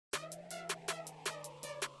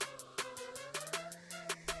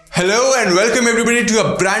Hello and welcome everybody to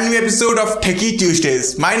a brand new episode of Techy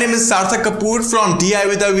Tuesdays. My name is Sarthakkapoor from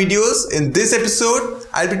daividavideos. In this episode,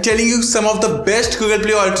 I'll be telling you some of the best Google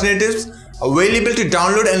Play alternatives available to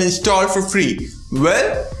download and install for free.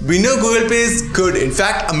 Well, we know Google Play is good, in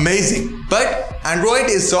fact amazing, but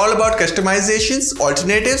Android is all about customizations,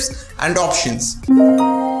 alternatives and options.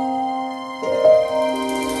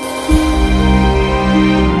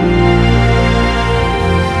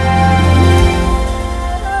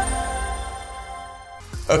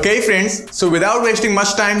 Okay friends, so without wasting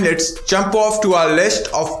much time, let's jump off to our list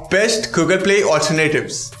of best Google Play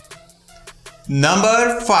alternatives.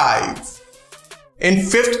 Number 5. In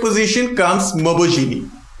 5th position comes Mobogenie.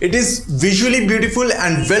 It is visually beautiful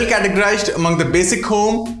and well categorized among the basic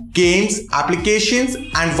home, games, applications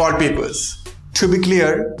and wallpapers. To be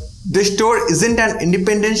clear, this store isn't an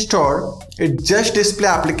independent store, it just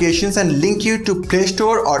displays applications and link you to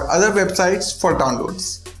Playstore or other websites for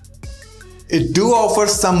downloads. It do offer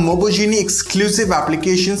some Mobogenie exclusive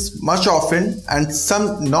applications much often and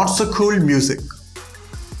some not so cool music.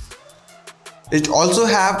 It also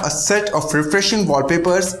have a set of refreshing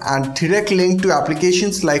wallpapers and direct link to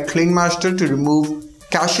applications like Clean Master to remove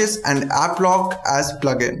caches and app lock as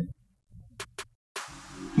plugin.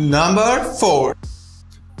 Number 4.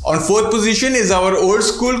 On 4th position is our old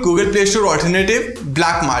school Google Play Store alternative,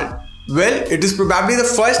 Blackmart. Well, it is probably the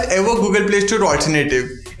first ever Google Play Store alternative.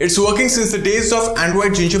 It's working since the days of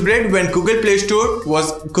Android Gingerbread when Google Play Store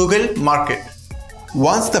was Google Market.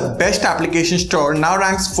 Once the best application store, now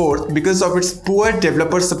ranks 4th because of its poor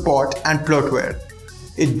developer support and bloatware.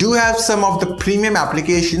 It do have some of the premium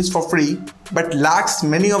applications for free but lacks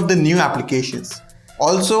many of the new applications.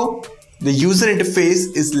 Also, the user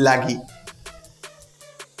interface is laggy.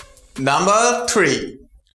 Number 3.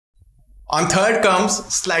 On 3rd comes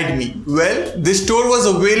Slideme. Well, this store was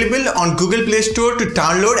available on Google Play Store to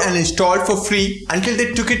download and install for free until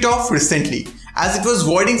they took it off recently, as it was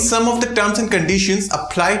voiding some of the terms and conditions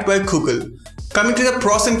applied by Google. Coming to the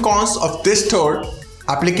pros and cons of this store,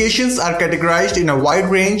 applications are categorized in a wide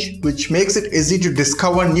range which makes it easy to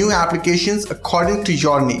discover new applications according to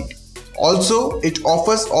your need. Also, it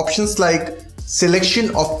offers options like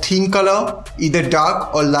selection of theme color, either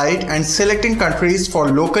dark or light, and selecting countries for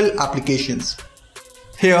local applications.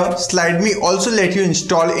 Here, Slideme also let you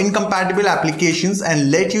install incompatible applications and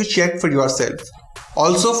let you check for yourself.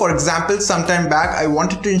 Also, for example, sometime back I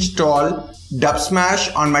wanted to install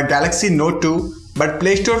Dubsmash on my Galaxy Note 2, but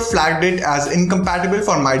Play Store flagged it as incompatible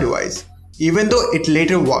for my device, even though it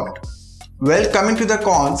later worked. Well, coming to the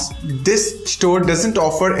cons, this store doesn't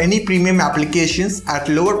offer any premium applications at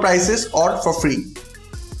lower prices or for free.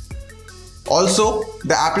 Also,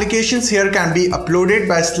 the applications here can be uploaded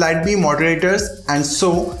by Slideme moderators and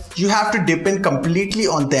so you have to depend completely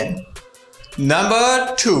on them.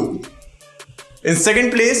 Number 2. In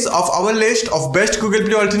 2nd place of our list of best Google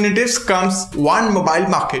Play alternatives comes One Mobile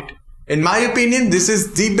Market. In my opinion, this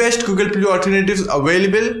is the best Google Play alternatives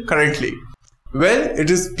available currently. Well, it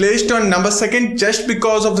is placed on number 2nd just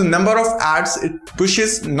because of the number of ads it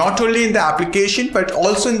pushes not only in the application but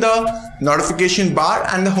also in the notification bar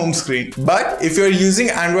and the home screen. But if you are using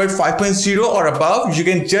Android 5.0 or above, you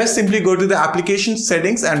can just simply go to the application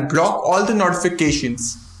settings and block all the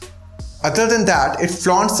notifications. Other than that, it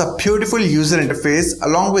flaunts a beautiful user interface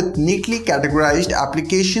along with neatly categorized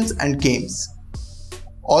applications and games.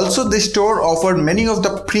 Also, this store offered many of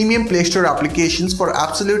the premium Play Store applications for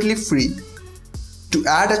absolutely free. To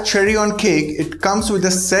add a cherry on cake, it comes with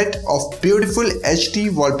a set of beautiful HD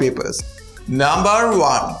wallpapers. Number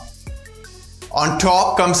 1. On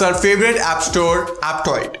top comes our favorite app store,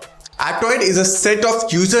 Aptoide. Aptoide is a set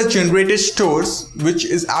of user-generated stores which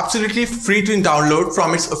is absolutely free to download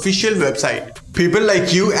from its official website. People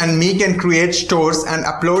like you and me can create stores and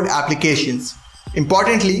upload applications.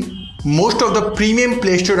 Importantly, most of the premium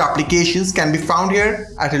Play Store applications can be found here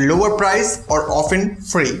at a lower price or often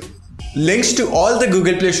free. Links to all the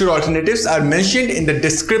Google Play Store alternatives are mentioned in the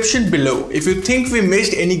description below. If you think we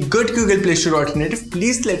missed any good Google Play Store alternative,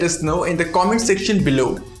 please let us know in the comment section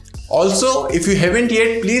below. Also, if you haven't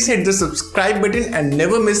yet, please hit the subscribe button and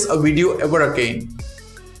never miss a video ever again.